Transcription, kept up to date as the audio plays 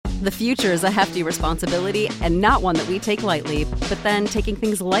The future is a hefty responsibility and not one that we take lightly, but then taking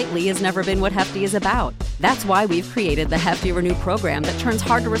things lightly has never been what Hefty is about. That's why we've created the Hefty Renew program that turns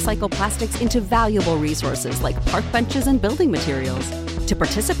hard-to-recycle plastics into valuable resources like park benches and building materials. To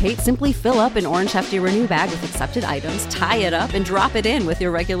participate, simply fill up an orange Hefty Renew bag with accepted items, tie it up, and drop it in with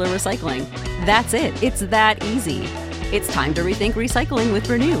your regular recycling. That's it. It's that easy. It's time to rethink recycling with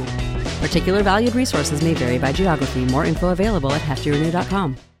Renew. Particular valued resources may vary by geography. More info available at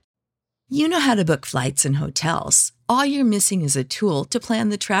heftyrenew.com. You know how to book flights and hotels. All you're missing is a tool to plan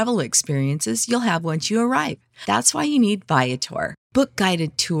the travel experiences you'll have once you arrive. That's why you need Viator. Book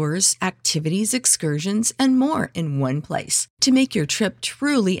guided tours, activities, excursions, and more in one place to make your trip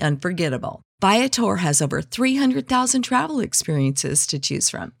truly unforgettable. Viator has over 300,000 travel experiences to choose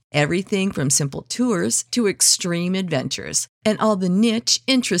from. Everything from simple tours to extreme adventures and all the niche,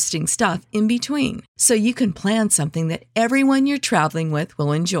 interesting stuff in between. So you can plan something that everyone you're traveling with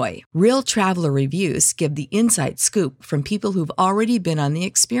will enjoy. Real traveler reviews give the inside scoop from people who've already been on the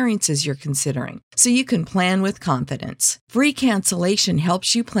experiences you're considering. So you can plan with confidence. Free cancellation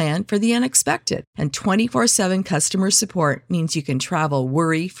helps you plan for the unexpected. And 24/7 customer support means you can travel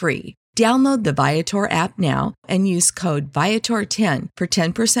worry-free. Download the Viator app now and use code Viator10 for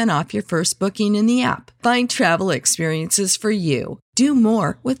 10% off your first booking in the app. Find travel experiences for you. Do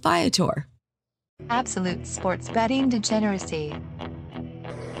more with Viator. Absolute sports betting degeneracy.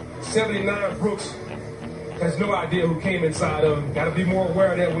 79 Brooks has no idea who came inside of him. Got to be more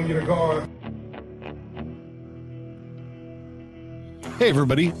aware of that when you're the guard. Hey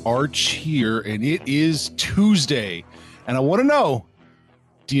everybody, Arch here, and it is Tuesday, and I want to know,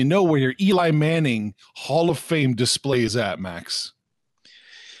 do you know where your Eli Manning Hall of Fame display is at, Max?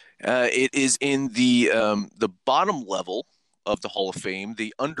 It is in the bottom level of the Hall of Fame,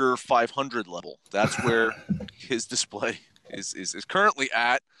 the under 500 level. That's where his display is currently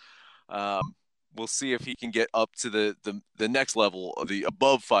at. We'll see if he can get up to the next level of the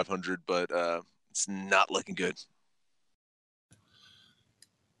above 500, but it's not looking good.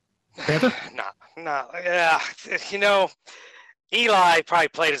 Panther? No, yeah, you know, Eli probably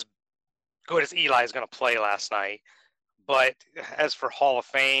played as good as Eli is going to play last night. But as for Hall of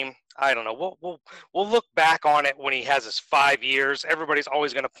Fame, I don't know. We'll look back on it when he has his 5 years. Everybody's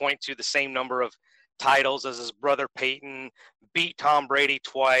always going to point to the same number of titles as his brother Peyton, beat Tom Brady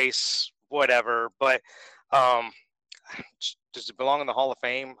twice, whatever. But does it belong in the Hall of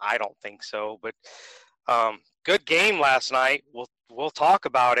Fame? I don't think so. But good game last night. We'll talk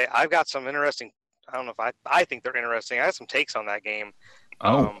about it. I've got some interesting. I don't know if I think they're interesting. I had some takes on that game.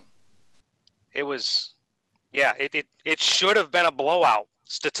 It was, yeah, it should have been a blowout,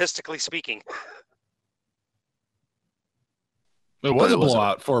 statistically speaking. It was a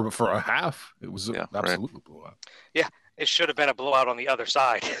blowout for a half. It was absolutely a blowout. Yeah, it should have been a blowout on the other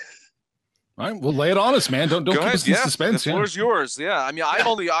side. All right, well, lay it on us, man. Don't keep us in suspense. The floor's yours. Yeah, I mean,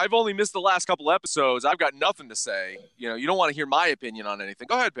 I've only missed the last couple episodes. I've got nothing to say. You know, you don't want to hear my opinion on anything.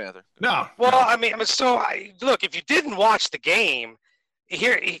 Go ahead, Panther. No. Well, I mean, look, if you didn't watch the game,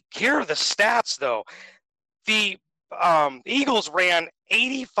 here are the stats though. The Eagles ran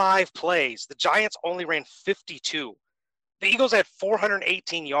 85 plays. The Giants only ran 52. The Eagles had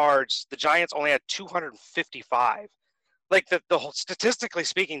 418 yards. The Giants only had 255. Like the whole, statistically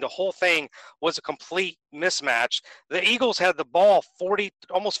speaking, the whole thing was a complete mismatch. The Eagles had the ball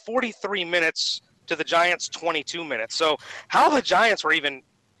almost 43 minutes to the Giants 22 minutes. So how the Giants were even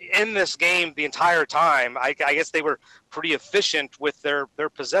in this game the entire time, I guess they were pretty efficient with their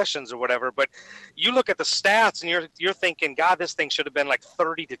possessions or whatever. But you look at the stats and you're thinking, God, this thing should have been like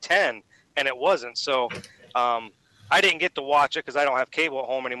 30-10, and it wasn't. So I didn't get to watch it because I don't have cable at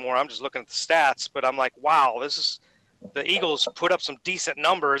home anymore. I'm just looking at the stats, but I'm like, wow, the Eagles put up some decent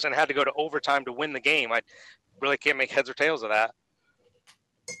numbers and had to go to overtime to win the game. I really can't make heads or tails of that.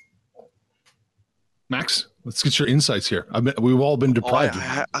 Max, let's get your insights here. We've all been deprived.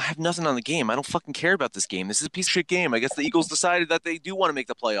 I have nothing on the game. I don't fucking care about this game. This is a piece of shit game. I guess the Eagles decided that they do want to make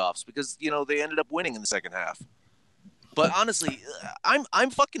the playoffs because, you know, they ended up winning in the second half. But honestly, I'm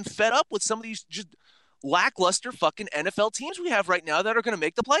fucking fed up with some of these just lackluster fucking NFL teams we have right now that are going to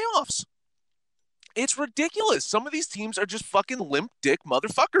make the playoffs. It's ridiculous. Some of these teams are just fucking limp dick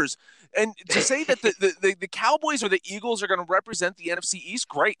motherfuckers. And to say that the Cowboys or the Eagles are going to represent the NFC East,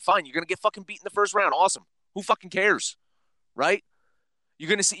 great, fine. You're going to get fucking beat in the first round. Awesome. Who fucking cares? Right? You're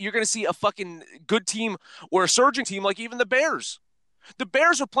going to see a fucking good team or a surging team like even the Bears. The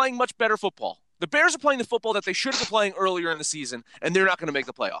Bears are playing much better football. The Bears are playing the football that they should have been playing earlier in the season, and they're not going to make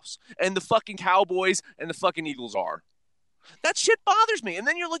the playoffs. And the fucking Cowboys and the fucking Eagles are. That shit bothers me. And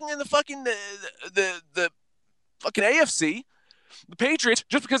then you're looking at the fucking the fucking AFC. The Patriots,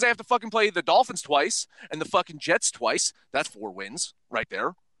 just because they have to fucking play the Dolphins twice and the fucking Jets twice, that's 4 wins right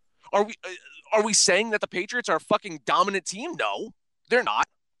there. Are we saying that the Patriots are a fucking dominant team? No, they're not.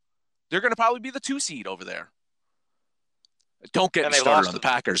 They're going to probably be the 2 seed over there. Don't get me started on the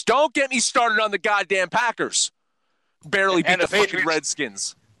Packers. Don't get me started on the goddamn Packers. Barely beat the fucking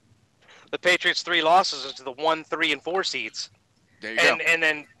Redskins. The Patriots' 3 losses is to the 1, 3, and 4 seeds. There you go. And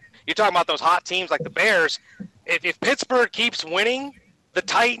then you're talking about those hot teams like the Bears. If Pittsburgh keeps winning, the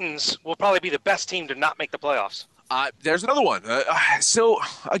Titans will probably be the best team to not make the playoffs. There's another one. So,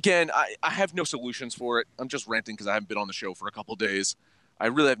 again, I have no solutions for it. I'm just ranting because I haven't been on the show for a couple of days. I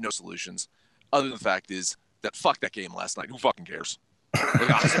really have no solutions. Other than the fact is that fuck that game last night. Who fucking cares?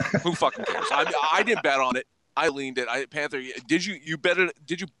 Like, honestly, who fucking cares? I didn't bet on it. I leaned it. Panther, did you bet it?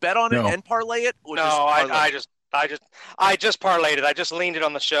 Did you bet on it and parlay it? No, I just parlayed it. I just leaned it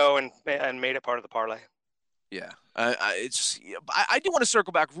on the show and made it part of the parlay. Yeah, I do want to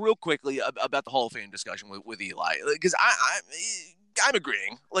circle back real quickly about the Hall of Fame discussion with Eli, because I'm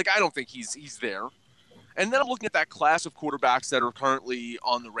agreeing. Like, I don't think he's there. And then I'm looking at that class of quarterbacks that are currently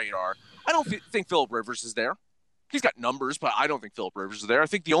on the radar. I don't think Philip Rivers is there. He's got numbers, but I don't think Philip Rivers is there. I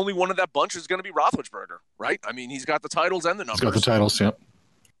think the only one of that bunch is going to be Roethlisberger, right? I mean, he's got the titles and the numbers. He's got the titles, yep.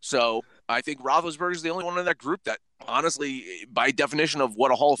 So I think Roethlisberger is the only one in that group that, honestly, by definition of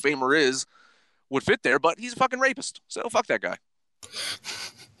what a Hall of Famer is, would fit there. But he's a fucking rapist, so fuck that guy.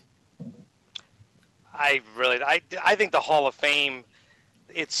 I think the Hall of Fame,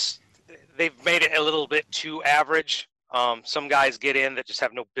 they've made it a little bit too average. Some guys get in that just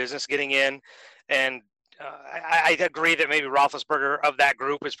have no business getting in, and I agree that maybe Roethlisberger of that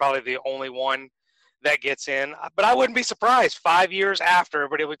group is probably the only one that gets in. But I wouldn't be surprised 5 years after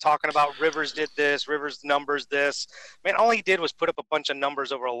everybody was talking about Rivers did this, Rivers numbers this. Man, all he did was put up a bunch of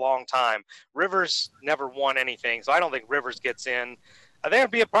numbers over a long time. Rivers never won anything, so I don't think Rivers gets in. I think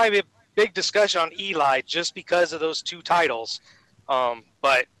it'd be probably a big discussion on Eli just because of those 2 titles.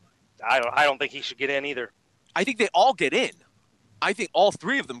 But I don't think he should get in either. I think they all get in. I think all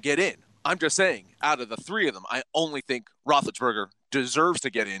 3 of them get in. I'm just saying, out of the 3 of them, I only think Roethlisberger deserves to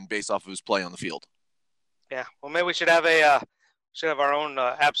get in based off of his play on the field. Yeah, well, maybe we should have our own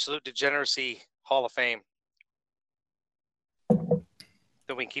absolute degeneracy Hall of Fame.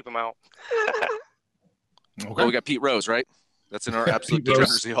 Then we can keep him out. Okay. Well, we got Pete Rose, right? That's in our absolute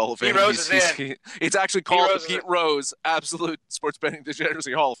degeneracy Hall of Fame. Pete Rose is in. It's actually called the Pete Rose Absolute Sports Betting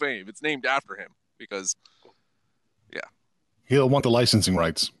Degeneracy Hall of Fame. It's named after him because, yeah. He'll want the licensing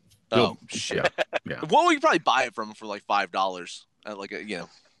rights. Oh, shit. Yeah. Well, we could probably buy it from him for like $5 at like a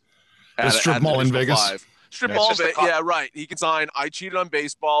strip mall in Vegas. Strip mall, yeah, right. He can sign, I cheated on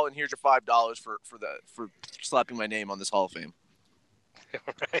baseball, and here's your $5 for slapping my name on this Hall of Fame.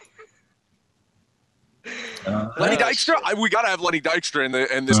 Right. Lenny Dykstra? We got to have Lenny Dykstra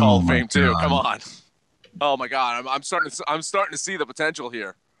in this Hall of Fame, too. Come on. Oh, my God. I'm starting to see the potential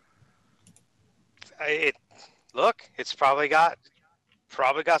here. It's probably got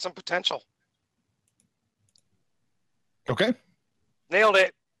some potential. Okay. Nailed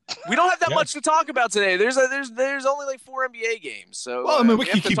it. We don't have that much to talk about today. There's only like 4 NBA games. So well, I mean, we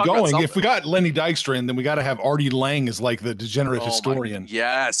can keep going. If we got Lenny Dykstra in, then we got to have Artie Lang as like the degenerate historian.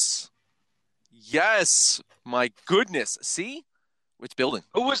 Yes. My goodness. See, it's building.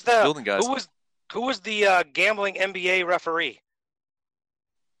 Who was the building, guys? Who was the gambling NBA referee?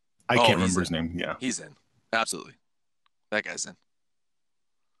 I can't remember his name. Yeah, he's in. Absolutely, that guy's in.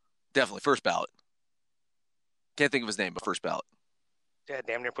 Definitely first ballot. Can't think of his name, but first ballot. Yeah,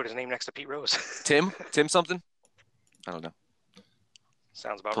 damn near put his name next to Pete Rose. Tim something? I don't know.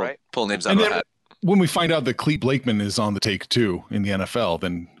 Sounds about right. Pull names out of the hat. When we find out that Clete Blakeman is on the take too in the NFL,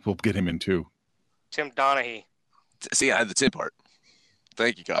 then we'll get him in too. Tim Donaghy. See, I had the Tim part.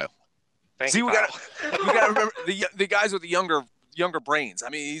 Thank you, Kyle. Thank you, Kyle. we got to remember the guys with the younger brains. I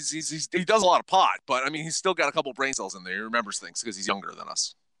mean, he does a lot of pot, but I mean, he's still got a couple brain cells in there. He remembers things because he's younger than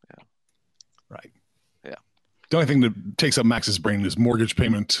us. Yeah. Right. Yeah. The only thing that takes up Max's brain is mortgage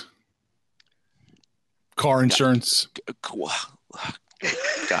payment, car insurance.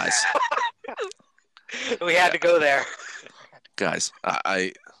 Guys. We had to go there. Guys,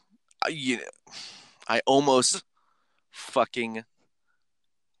 I almost fucking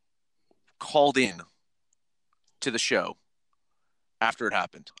called in to the show after it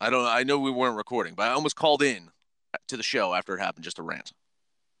happened. I know we weren't recording, but I almost called in to the show after it happened just to rant.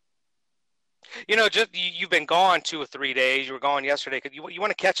 You know, just you've been gone 2 or 3 days. You were gone yesterday. You want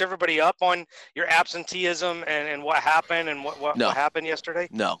to catch everybody up on your absenteeism and what happened and what happened yesterday?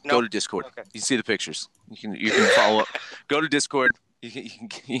 No, go to Discord. Okay. You see the pictures. You can follow up. Go to Discord. You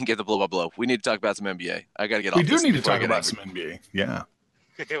can get the blow by blow. We need to talk about some NBA. I got to get off We do this need to before I talk get about angry. some NBA. Yeah.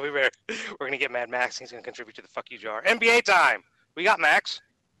 We're going to get Mad Max. He's going to contribute to the fuck you jar. NBA time. We got Max.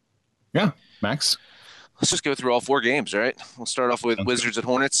 Yeah. Max? Let's just go through all 4 games, all right? We'll start off with Wizards at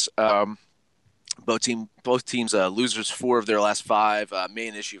Hornets. Both teams losers 4 of their last 5.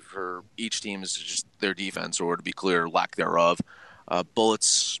 Main issue for each team is just their defense, or to be clear, lack thereof.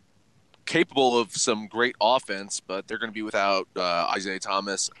 Bullets capable of some great offense, but they're going to be without Isaiah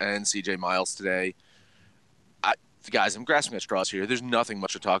Thomas and CJ Miles today. Guys, I'm grasping at straws here. There's nothing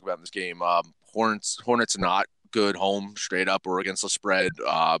much to talk about in this game. Hornets are not good home, straight up, or against the spread.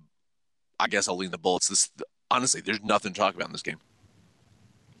 I guess I'll lean the Bullets. Honestly, there's nothing to talk about in this game.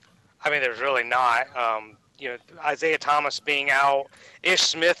 I mean, there's really not. Isaiah Thomas being out, Ish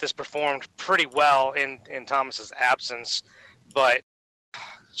Smith has performed pretty well in Thomas's absence, but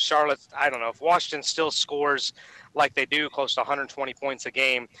Charlotte, I don't know. If Washington still scores like they do, close to 120 points a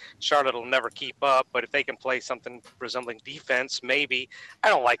game, Charlotte will never keep up. But if they can play something resembling defense, maybe. I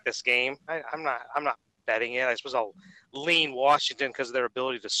don't like this game. I'm not betting it. I suppose I'll lean Washington because of their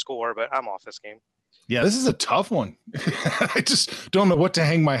ability to score, but I'm off this game. Yeah, this is a tough one. I just don't know what to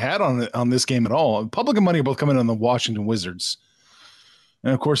hang my hat on this game at all. Public and money are both coming on the Washington Wizards.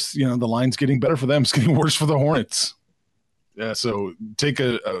 And of course, the line's getting better for them. It's getting worse for the Hornets. Yeah, so take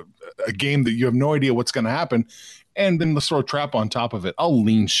a game that you have no idea what's going to happen, and then let's throw a trap on top of it. I'll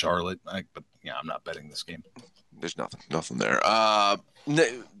lean Charlotte, but yeah, I'm not betting this game. There's nothing there.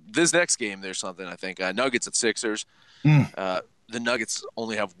 This next game, there's something, I think. Nuggets at Sixers. The Nuggets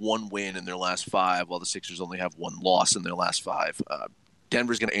only have 1 win in their last 5, while the Sixers only have 1 loss in their last 5.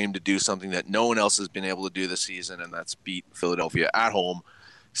 Denver's going to aim to do something that no one else has been able to do this season, and that's beat Philadelphia at home.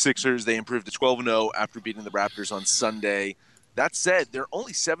 Sixers, they improved to 12-0 after beating the Raptors on Sunday. That said, they're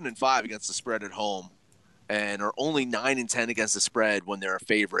only 7-5 against the spread at home, and are only 9-10 against the spread when they're a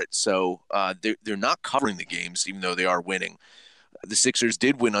favorite. So they're not covering the games, even though they are winning. The Sixers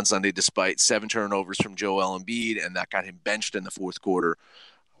did win on Sunday despite 7 turnovers from Joel Embiid, and that got him benched in the 4th quarter.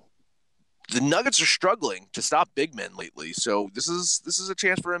 The Nuggets are struggling to stop big men lately, so this is a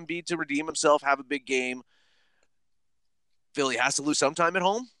chance for Embiid to redeem himself, have a big game. Philly has to lose sometime at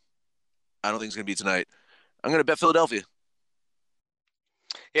home. I don't think it's going to be tonight. I'm going to bet Philadelphia.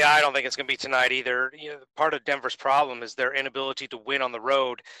 Yeah, I don't think it's going to be tonight either. Part of Denver's problem is their inability to win on the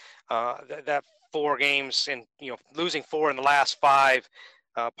road. That 4 games and losing 4 in the last 5.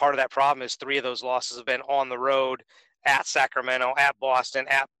 Part of that problem is 3 of those losses have been on the road, at Sacramento, at Boston,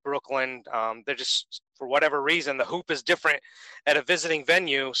 at Brooklyn. They're just, for whatever reason, the hoop is different at a visiting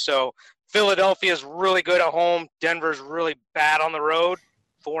venue. So Philadelphia is really good at home. Denver's really bad on the road.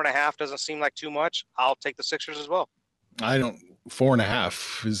 4.5 doesn't seem like too much. I'll take the Sixers as well.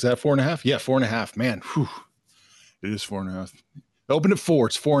 4.5. Is that 4.5? Yeah, 4.5. Man, whew. It is 4.5. It opened at 4.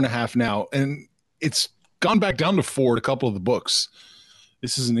 It's 4.5 now, and it's gone back down to 4 at a couple of the books.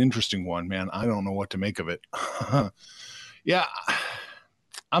 This is an interesting one, man. I don't know what to make of it. Yeah,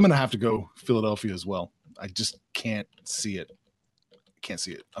 I'm going to have to go Philadelphia as well. I just can't see it.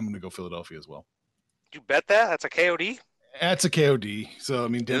 I'm going to go Philadelphia as well. You bet that? That's a KOD? That's a KOD. So, I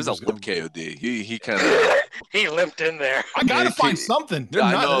mean, it is a limp KOD. He kind of he limped in there. I got to find something.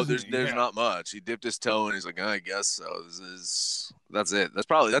 I know there's not much. He dipped his toe and he's like, I guess so. That's it.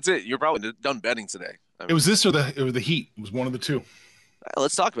 That's it. You're probably done betting today. I mean, it was this or the Heat. It was one of the two.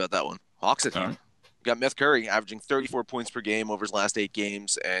 Let's talk about that one. Hawks at Heat. Got Meth Curry averaging 34 points per game over his last 8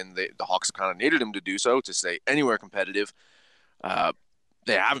 games, and the Hawks kind of needed him to do so to stay anywhere competitive.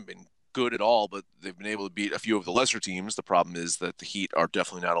 They haven't been good at all, but they've been able to beat a few of the lesser teams. The problem is that the Heat are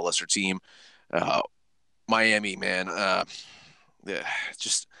definitely not a lesser team. Miami, man,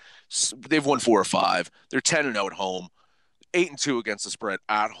 they've won 4 or 5. They're 10-0 at home, 8-2 against the spread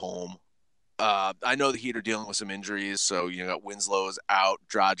at home. I know the Heat are dealing with some injuries, so got Winslow is out,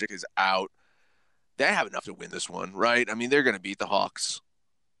 Dragic is out. They have enough to win this one, right? I mean, they're going to beat the Hawks.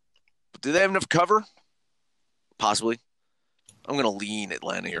 But do they have enough cover? Possibly. I'm going to lean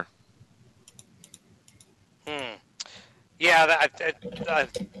Atlanta here. Yeah, I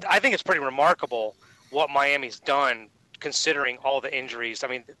think it's pretty remarkable what Miami's done considering all the injuries. I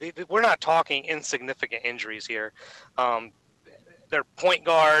mean, we're not talking insignificant injuries here. Their point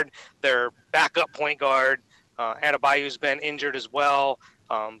guard, their backup point guard, Adebayo's been injured as well.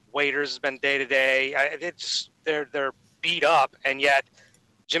 Waiters has been day-to-day. They're beat up, and yet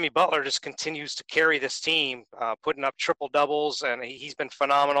Jimmy Butler just continues to carry this team, putting up triple-doubles, and he's been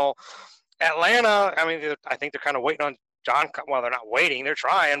phenomenal. Atlanta, I mean, I think they're kind of waiting on well, they're not waiting. They're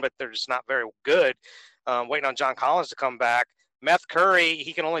trying, but they're just not very good. Waiting on John Collins to come back. Meth Curry,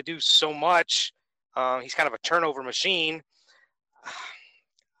 he can only do so much. He's kind of a turnover machine.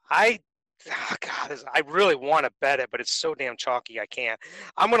 I God, I really want to bet it, but it's so damn chalky. I can't.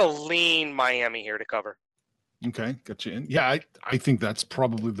 I'm going to lean Miami here to cover. Okay, got you in. Yeah, I think that's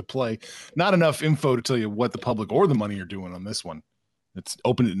probably the play. Not enough info to tell you what the public or the money are doing on this one. It's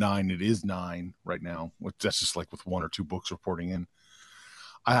open at 9. It is 9 right now. That's just like with 1 or 2 books reporting in.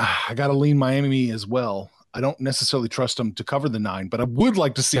 I got to lean Miami as well. I don't necessarily trust them to cover the 9, but I would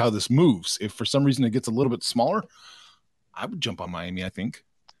like to see how this moves. If for some reason it gets a little bit smaller, I would jump on Miami, I think.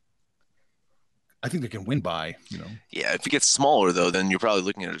 I think they can win by, Yeah, if it gets smaller, though, then you're probably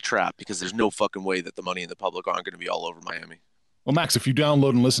looking at a trap because there's no fucking way that the money and the public aren't going to be all over Miami. Well, Max, if you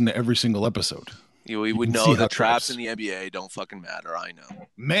download and listen to every single episode, we would know the traps in the NBA don't fucking matter. I know.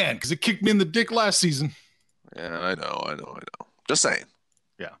 Man, because it kicked me in the dick last season. Yeah, I know. Just saying.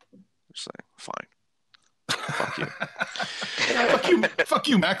 Yeah. Just saying. Fine. Fuck you. Fuck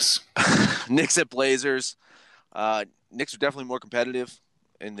you, Max. Knicks at Blazers. Knicks are definitely more competitive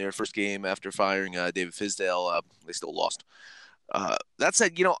in their first game after firing David Fizdale. They still lost. That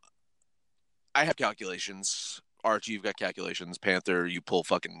said, I have calculations. Archie, you've got calculations. Panther, you pull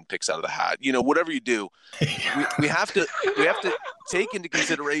fucking picks out of the hat. Whatever you do, we have to take into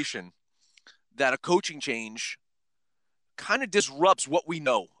consideration that a coaching change kind of disrupts what we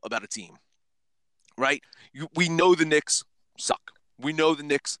know about a team, right? We know the Knicks suck. We know the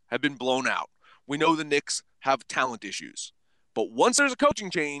Knicks have been blown out. We know the Knicks have talent issues. But once there's a coaching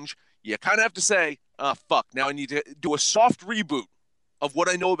change, you kind of have to say, fuck, now I need to do a soft reboot of what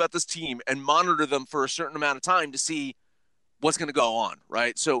I know about this team and monitor them for a certain amount of time to see what's going to go on,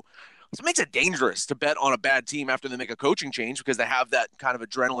 right? So it makes it dangerous to bet on a bad team after they make a coaching change because they have that kind of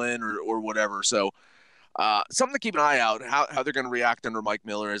adrenaline or whatever. So something to keep an eye out, how they're going to react under Mike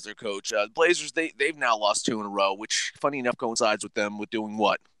Miller as their coach. Blazers, they've now lost 2 in a row, which, funny enough, coincides with them with doing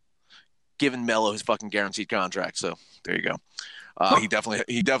what? Giving Melo his fucking guaranteed contract. So there you go. He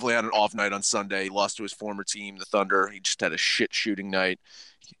definitely had an off night on Sunday. He lost to his former team, the Thunder. He just had a shit shooting night,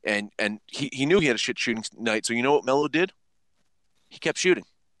 and he knew he had a shit shooting night. So you know what Melo did? He kept shooting.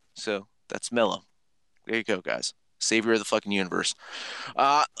 So that's Melo. There you go, guys. Savior of the fucking universe.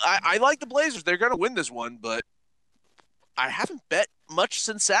 I like the Blazers. They're gonna win this one, but I haven't bet much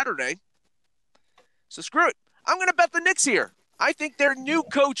since Saturday. So screw it. I'm gonna bet the Knicks here. I think their new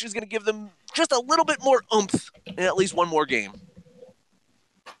coach is going to give them just a little bit more oomph in at least one more game.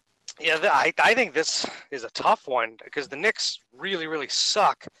 Yeah, I think this is a tough one because the Knicks really, really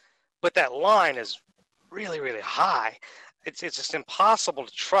suck, but that line is really, really high. It's just impossible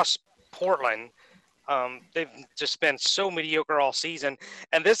to trust Portland. They've just been so mediocre all season,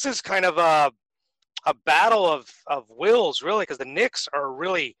 and this is kind of a battle of wills, really, because the Knicks are a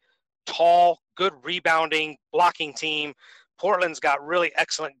really tall, good rebounding, blocking team. Portland's got really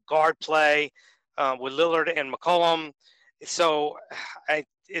excellent guard play with Lillard and McCollum. So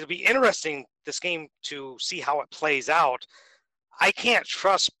it'll be interesting this game to see how it plays out. I can't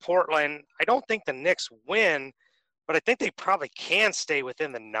trust Portland. I don't think the Knicks win, but I think they probably can stay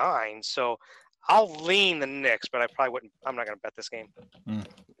within the 9. So I'll lean the Knicks, but I probably wouldn't. I'm not going to bet this game.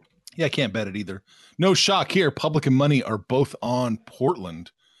 Yeah, I can't bet it either. No shock here. Public and money are both on Portland.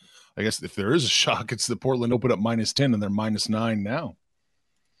 I guess if there is a shock, it's that Portland opened up -10 and they're -9 now.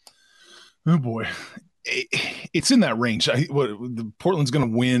 Oh boy, it's in that range. Portland's going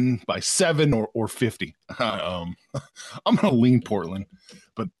to win by 7 or 50. I'm going to lean Portland,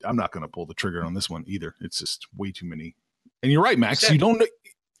 but I'm not going to pull the trigger on this one either. It's just way too many. And you're right, Max. You don't know.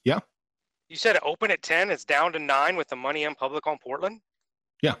 Yeah. You said it open at 10. It's down to 9 with the money in public on Portland.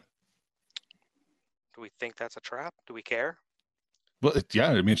 Yeah. Do we think that's a trap? Do we care? Well, yeah,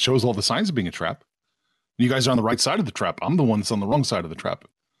 I mean, it shows all the signs of being a trap. You guys are on the right side of the trap. I'm the one that's on the wrong side of the trap.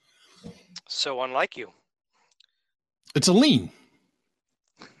 So unlike you. It's a lean.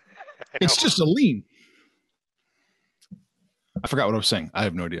 It's just a lean. I forgot what I was saying. I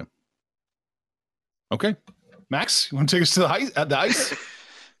have no idea. Okay. Max, you want to take us to the ice?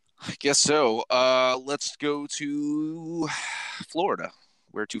 I guess so. Let's go to Florida,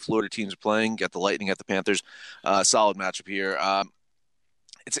 where 2 Florida teams are playing. Got the Lightning, got the Panthers. Solid matchup here.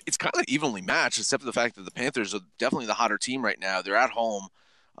 It's kind of evenly matched, except for the fact that the Panthers are definitely the hotter team right now. They're at home,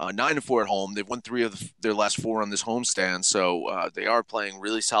 9-4 at home. They've won 3 of their last 4 on this homestand, so they are playing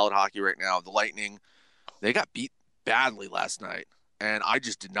really solid hockey right now. The Lightning, they got beat badly last night, and I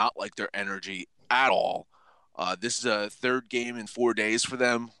just did not like their energy at all. This is a 3rd game in 4 days for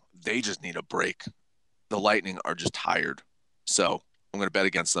them. They just need a break. The Lightning are just tired, so I'm going to bet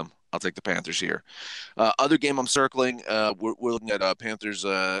against them. I'll take the Panthers here. Other game I'm circling, we're looking at Panthers,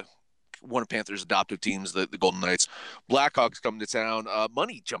 one of Panthers' adoptive teams, the Golden Knights. Blackhawks coming to town.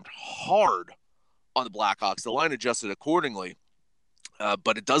 Money jumped hard on the Blackhawks. The line adjusted accordingly.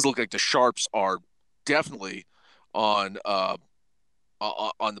 But it does look like the Sharps are definitely on the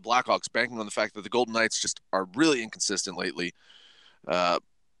Blackhawks, banking on the fact that the Golden Knights just are really inconsistent lately. They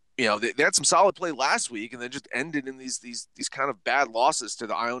had some solid play last week, and then just ended in these kind of bad losses to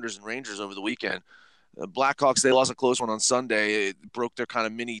the Islanders and Rangers over the weekend. The Blackhawks, they lost a close one on Sunday. It broke their kind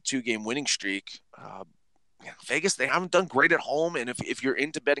of mini 2-game winning streak. Vegas, they haven't done great at home, and if you're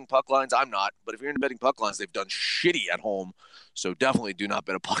into betting puck lines, I'm not. But if you're into betting puck lines, they've done shitty at home. So definitely do not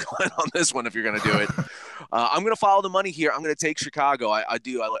bet a puck line on this one if you're going to do it. I'm going to follow the money here. I'm going to take Chicago. I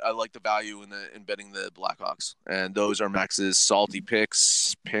like the value in betting the Blackhawks. And those are Max's salty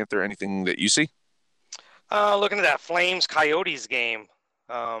picks. Panther, anything that you see? Looking at that Flames-Coyotes game,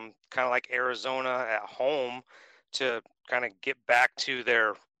 kind of like Arizona at home to kind of get back to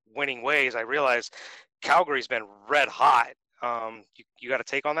their winning ways. I realize Calgary's been red hot. You got a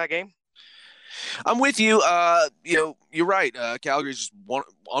take on that game? I'm with you. You're right. Calgary's just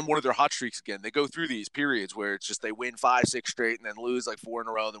on one of their hot streaks again. They go through these periods where it's just they win 5-6 straight and then lose like 4 in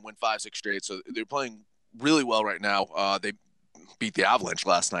a row, then win 5-6 straight. So they're playing really well right now. They beat the Avalanche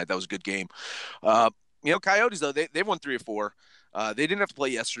last night. That was a good game. Coyotes, though, they've won 3 or 4. They didn't have to play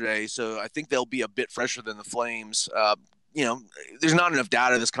yesterday, so I think they'll be a bit fresher than the Flames. There's not enough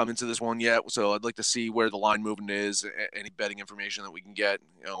data that's come into this one yet, so I'd like to see where the line movement is, any betting information that we can get.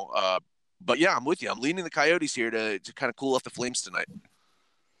 But yeah, I'm with you. I'm leaning the Coyotes here to kind of cool off the Flames tonight.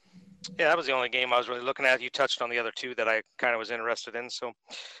 Yeah, that was the only game I was really looking at. You touched on the other two that I kind of was interested in, so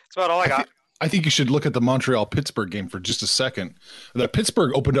that's about all I got. I think you should look at the Montreal-Pittsburgh game for just a second. That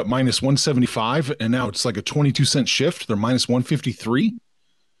Pittsburgh opened up minus 175, and now it's like a 22-cent shift. They're minus 153.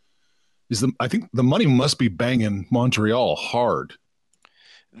 I think the money must be banging Montreal hard.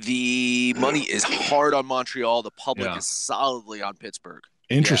 The money is hard on Montreal. The public is solidly on Pittsburgh.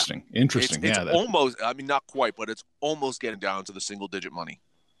 Interesting. It's almost, not quite, but it's almost getting down to the single-digit money.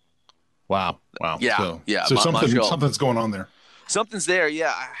 Wow. Yeah. So something's going on there. Something's there,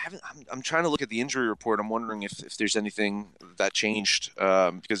 yeah. I'm trying to look at the injury report. I'm wondering if there's anything that changed.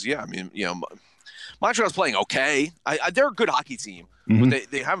 Because Montreal's playing okay. They're a good hockey team,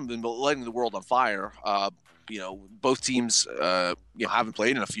 but they haven't been lighting the world on fire. Both teams haven't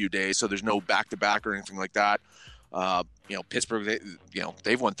played in a few days, so there's no back-to-back or anything like that. Pittsburgh,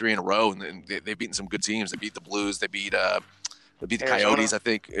 they've won 3 in a row, and they've beaten some good teams. They beat the Blues. They beat the Coyotes, I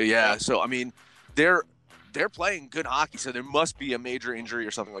think. Yeah. So they're playing good hockey, so there must be a major injury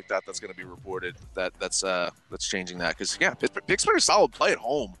or something like that that's going to be reported. That's changing that because Pittsburgh is solid play at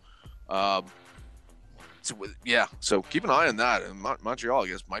home. So keep an eye on that. And Montreal, I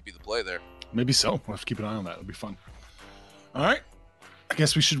guess, might be the play there. Maybe so. We'll have to keep an eye on that. It'll be fun. All right. I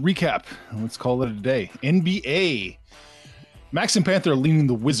guess we should recap. Let's call it a day. NBA. Max and Panther are leaning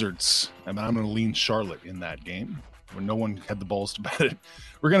the Wizards. I'm going to lean Charlotte in that game where no one had the balls to bet it.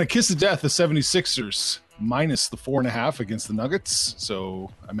 We're going to kiss to death the 76ers minus the 4.5 against the Nuggets.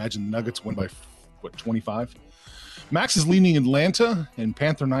 So I imagine the Nuggets win by, 25? Max is leaning Atlanta, and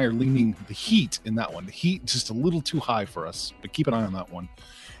Panther and I are leaning the Heat in that one. The Heat just a little too high for us, but keep an eye on that one.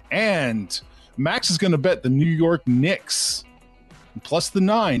 And Max is going to bet the New York Knicks plus the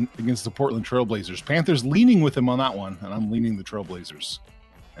 9 against the Portland Trailblazers. Panthers leaning with him on that one, and I'm leaning the Trailblazers.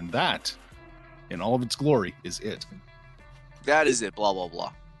 And that, in all of its glory, is it. That is it. Blah, blah,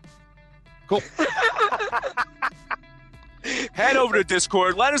 blah. Cool. Head over to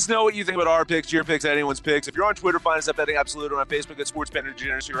Discord. Let us know what you think about our picks, your picks, anyone's picks. If you're on Twitter, find us at Betting Absolute, or on Facebook at Sports Betting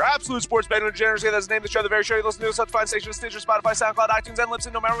Degeneracy, or Absolute Sports Betting Degeneracy. That's the name of the show, the very show you listen to us on Fine Station, Stitcher, Spotify, SoundCloud, iTunes, and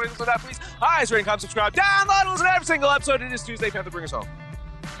Libsyn. No matter where you listen to that, please. Rating, comment, subscribe, download, listen to every single episode. It is Tuesday. Panther, bring us home.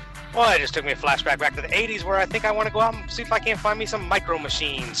 Well, it just took me a flashback back to the 80s where I think I want to go out and see if I can't find me some micro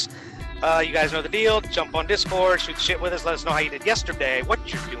machines. You guys know the deal. Jump on Discord, shoot the shit with us, let us know how you did yesterday, what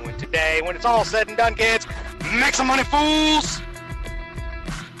you're doing today. When it's all said and done, kids, make some money, fools!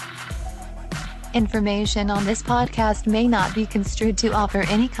 Information on this podcast may not be construed to offer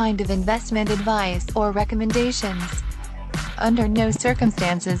any kind of investment advice or recommendations. Under no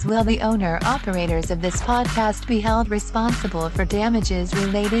circumstances will the owner-operators of this podcast be held responsible for damages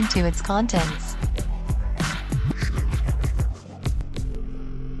related to its contents.